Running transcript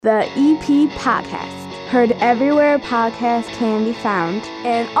The EP Podcast. Heard everywhere podcasts can be found,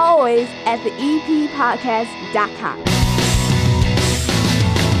 and always at theeppodcast.com.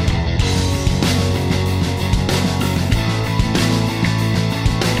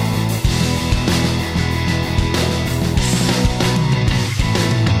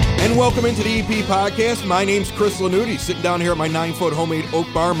 And welcome into the EP Podcast. My name's Chris Lanuti, sitting down here at my 9-foot homemade oak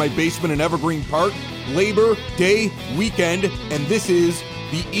bar in my basement in Evergreen Park. Labor Day weekend, and this is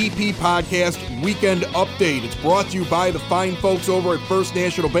the EP Podcast Weekend Update. It's brought to you by the fine folks over at First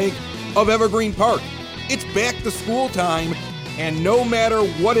National Bank of Evergreen Park. It's back to school time, and no matter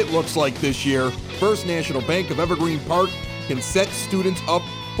what it looks like this year, First National Bank of Evergreen Park can set students up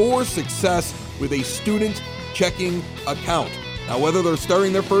for success with a student checking account. Now, whether they're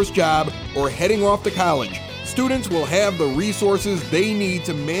starting their first job or heading off to college, students will have the resources they need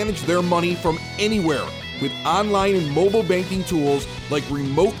to manage their money from anywhere with online and mobile banking tools like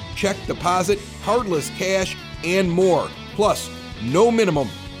remote check deposit, cardless cash, and more. Plus, no minimum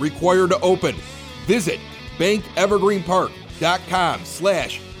required to open. Visit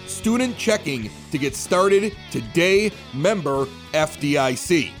bankevergreenpark.com/student checking to get started today. Member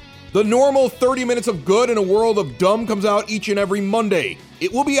FDIC. The normal 30 minutes of good in a world of dumb comes out each and every Monday.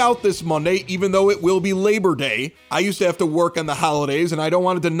 It will be out this Monday, even though it will be Labor Day. I used to have to work on the holidays, and I don't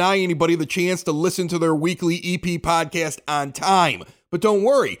want to deny anybody the chance to listen to their weekly EP podcast on time. But don't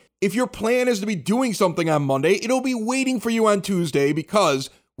worry, if your plan is to be doing something on Monday, it'll be waiting for you on Tuesday because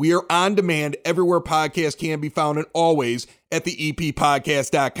we are on demand everywhere podcasts can be found and always at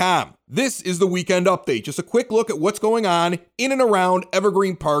theeppodcast.com. This is the Weekend Update, just a quick look at what's going on in and around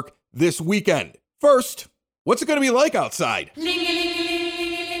Evergreen Park this weekend. First, what's it going to be like outside?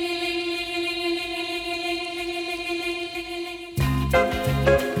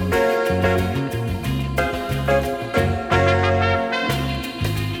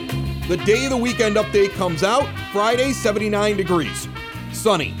 The day the Weekend Update comes out, Friday, 79 degrees.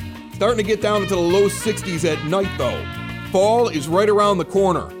 Sunny. Starting to get down into the low 60s at night though. Fall is right around the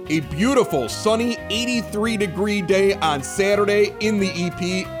corner. A beautiful, sunny 83-degree day on Saturday in the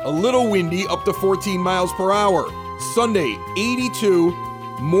EP. A little windy, up to 14 miles per hour. Sunday, 82,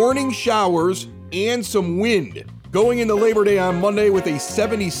 morning showers, and some wind. Going into Labor Day on Monday with a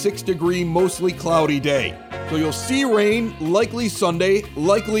 76-degree, mostly cloudy day. So you'll see rain, likely Sunday,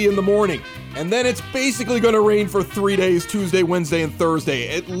 likely in the morning. And then it's basically going to rain for 3 days, Tuesday, Wednesday, and Thursday.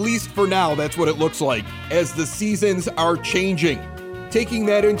 At least for now, that's what it looks like, as the seasons are changing. Taking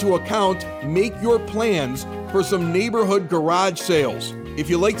that into account, make your plans for some neighborhood garage sales. If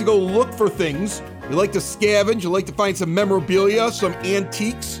you like to go look for things, you like to scavenge, you like to find some memorabilia, some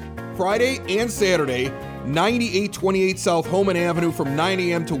antiques, Friday and Saturday, 9828 South Homan Avenue from 9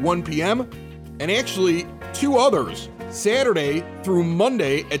 a.m. to 1 p.m., and actually two others, Saturday through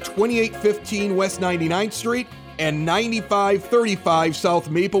Monday at 2815 West 99th Street and 9535 South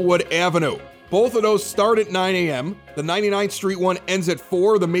Maplewood Avenue. Both of those start at 9 a.m. The 99th Street one ends at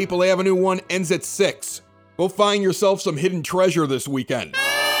 4. The Maple Avenue one ends at 6. Go find yourself some hidden treasure this weekend.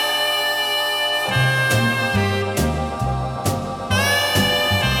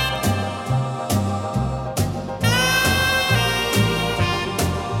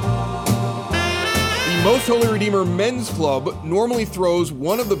 Most Holy Redeemer Men's Club normally throws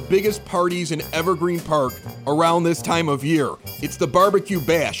one of the biggest parties in Evergreen Park around this time of year. It's the Barbecue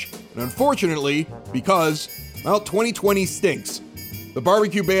Bash. And unfortunately, because, 2020 stinks, the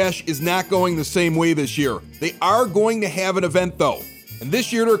Barbecue Bash is not going the same way this year. They are going to have an event though. And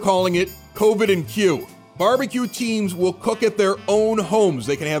this year they're calling it COVID and Q. Barbecue teams will cook at their own homes.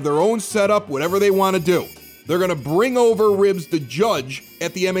 They can have their own setup, whatever they want to do. They're going to bring over ribs to judge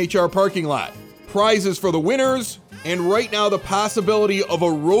at the MHR parking lot. Prizes for the winners, and right now the possibility of a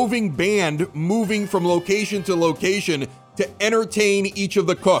roving band moving from location to location to entertain each of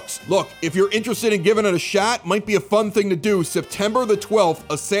the cooks. Look, if you're interested in giving it a shot, might be a fun thing to do. September the 12th,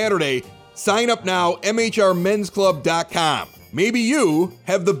 a Saturday. Sign up now, mhrmensclub.com. Maybe you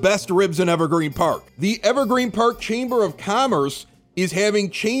have the best ribs in Evergreen Park. The Evergreen Park Chamber of Commerce is having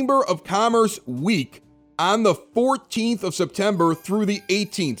Chamber of Commerce Week on the 14th of September through the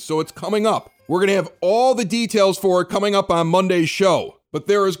 18th, so it's coming up. We're going to have all the details for it coming up on Monday's show. But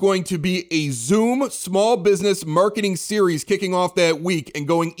there is going to be a Zoom small business marketing series kicking off that week and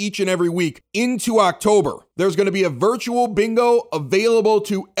going each and every week into October. There's going to be a virtual bingo available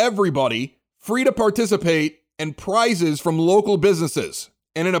to everybody, free to participate, and prizes from local businesses.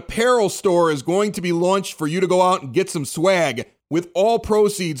 And an apparel store is going to be launched for you to go out and get some swag, with all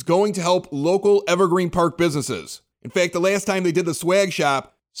proceeds going to help local Evergreen Park businesses. In fact, the last time they did the swag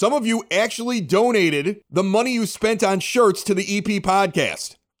shop, some of you actually donated the money you spent on shirts to the EP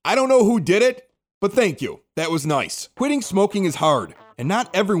podcast. I don't know who did it, but thank you. That was nice. Quitting smoking is hard, and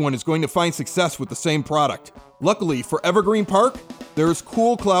not everyone is going to find success with the same product. Luckily for Evergreen Park, there's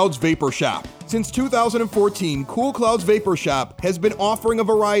Cool Clouds Vapor Shop. Since 2014, Cool Clouds Vapor Shop has been offering a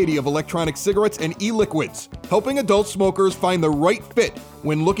variety of electronic cigarettes and e-liquids, helping adult smokers find the right fit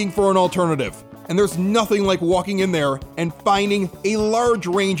when looking for an alternative. And there's nothing like walking in there and finding a large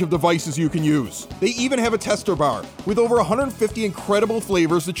range of devices you can use. They even have a tester bar with over 150 incredible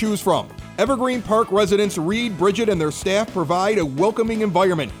flavors to choose from. Evergreen Park residents Reed, Bridget, and their staff provide a welcoming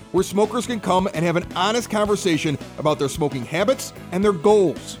environment where smokers can come and have an honest conversation about their smoking habits and their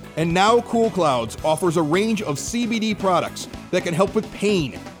goals. And now Cool Clouds offers a range of CBD products that can help with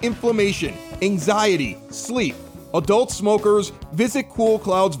pain, inflammation, anxiety, sleep. Adult smokers, visit Cool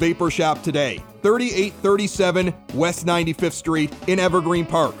Clouds Vapor Shop today. 3837 West 95th Street in Evergreen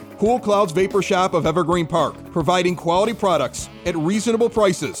Park. Cool Clouds Vapor Shop of Evergreen Park, providing quality products at reasonable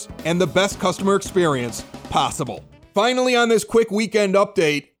prices and the best customer experience possible. Finally, on this quick weekend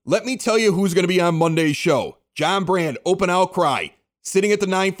update, let me tell you who's going to be on Monday's show. John Brand, Open Outcry, sitting at the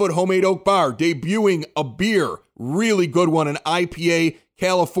 9-foot Homemade Oak Bar, debuting a beer, really good one, an IPA,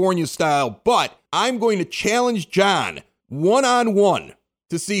 California style, but I'm going to challenge John one-on-one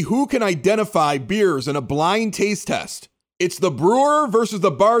to see who can identify beers in a blind taste test. It's the brewer versus the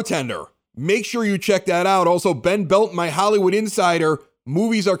bartender. Make sure you check that out. Also, Ben Belton, my Hollywood insider.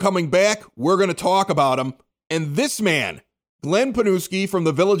 Movies are coming back. We're going to talk about them. And this man, Glenn Panuski from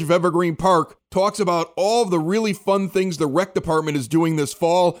the Village of Evergreen Park, talks about all of the really fun things the rec department is doing this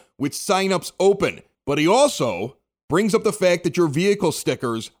fall with signups open. But he also brings up the fact that your vehicle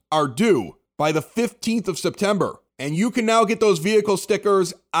stickers are due by the 15th of September. And you can now get those vehicle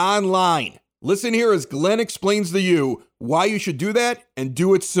stickers online. Listen here as Glenn explains to you why you should do that and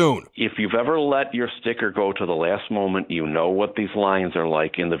do it soon. If you've ever let your sticker go to the last moment, you know what these lines are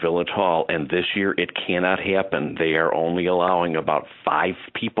like in the Village Hall, and this year it cannot happen. They are only allowing about 5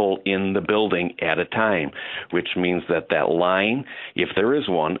 people in the building at a time, which means that that line, if there is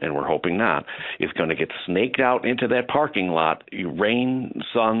one, and we're hoping not, is going to get snaked out into that parking lot, rain,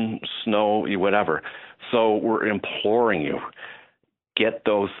 sun, snow, whatever. So we're imploring you, get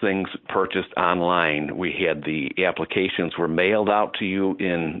those things purchased online. We had the applications were mailed out to you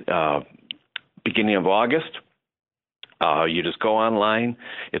in beginning of August. You just go online.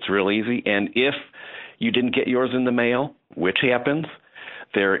 It's real easy. And if you didn't get yours in the mail, which happens,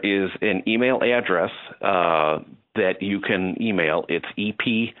 there is an email address that you can email. It's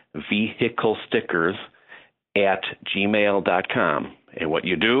epvehiclestickers@gmail.com. And what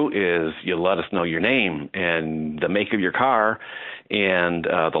you do is you let us know your name and the make of your car, and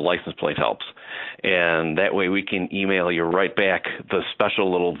the license plate helps. And that way we can email you right back the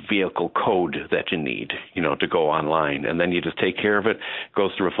special little vehicle code that you need, to go online. And then you just take care of it. It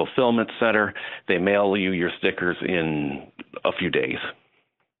goes through a fulfillment center. They mail you your stickers in a few days.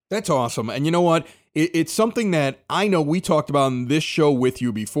 That's awesome. And you know what? It's something that I know we talked about on this show with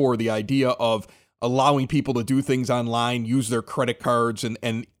you before, the idea of allowing people to do things online, use their credit cards,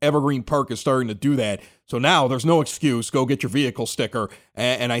 and Evergreen Park is starting to do that. So now there's no excuse. Go get your vehicle sticker.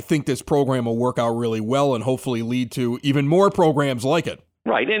 And I think this program will work out really well and hopefully lead to even more programs like it.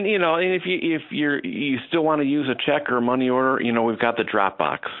 Right, and and if you still want to use a check or a money order, we've got the drop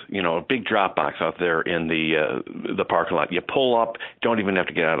box, a big drop box out there in the parking lot. You pull up, don't even have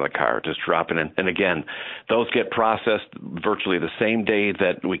to get out of the car, just drop it in. And again, those get processed virtually the same day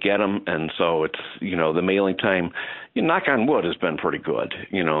that we get them, and so it's the mailing time. Knock on wood, has been pretty good,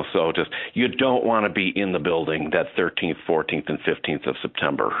 So just you don't want to be in the building that 13th, 14th, and 15th of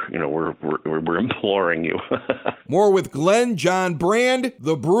September. We're imploring you. More with Glenn, John Brand,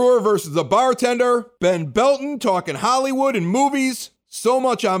 the brewer versus the bartender, Ben Belton talking Hollywood and movies. So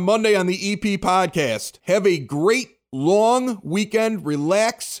much on Monday on the EP podcast. Have a great long weekend.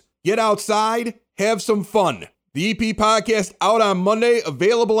 Relax, get outside, have some fun. The EP podcast out on Monday,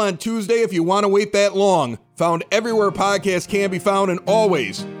 available on Tuesday if you want to wait that long. Found everywhere podcasts can be found and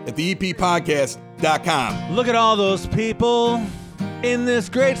always at theeppodcast.com. Look at all those people in this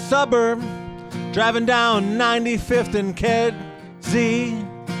great suburb driving down 95th and Kedzie.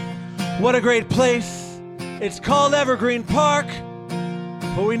 What a great place. It's called Evergreen Park,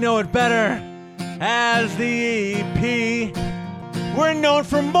 but we know it better as the EP. We're known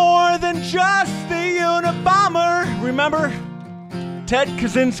for more than just the Unabomber. Remember Ted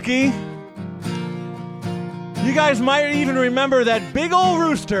Kaczynski? You guys might even remember that big old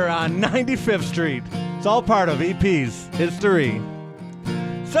rooster on 95th Street. It's all part of EP's history.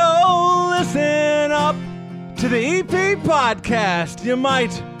 So listen up to the EP podcast. You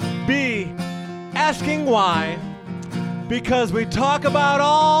might be asking why, because we talk about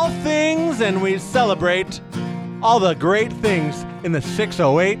all things and we celebrate all the great things in the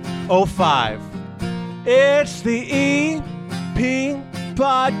 60805. It's the EP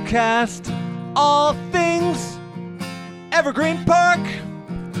Podcast, all things Evergreen Park.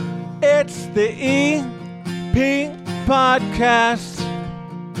 It's the EP Podcast,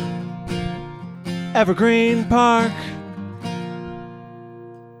 Evergreen Park.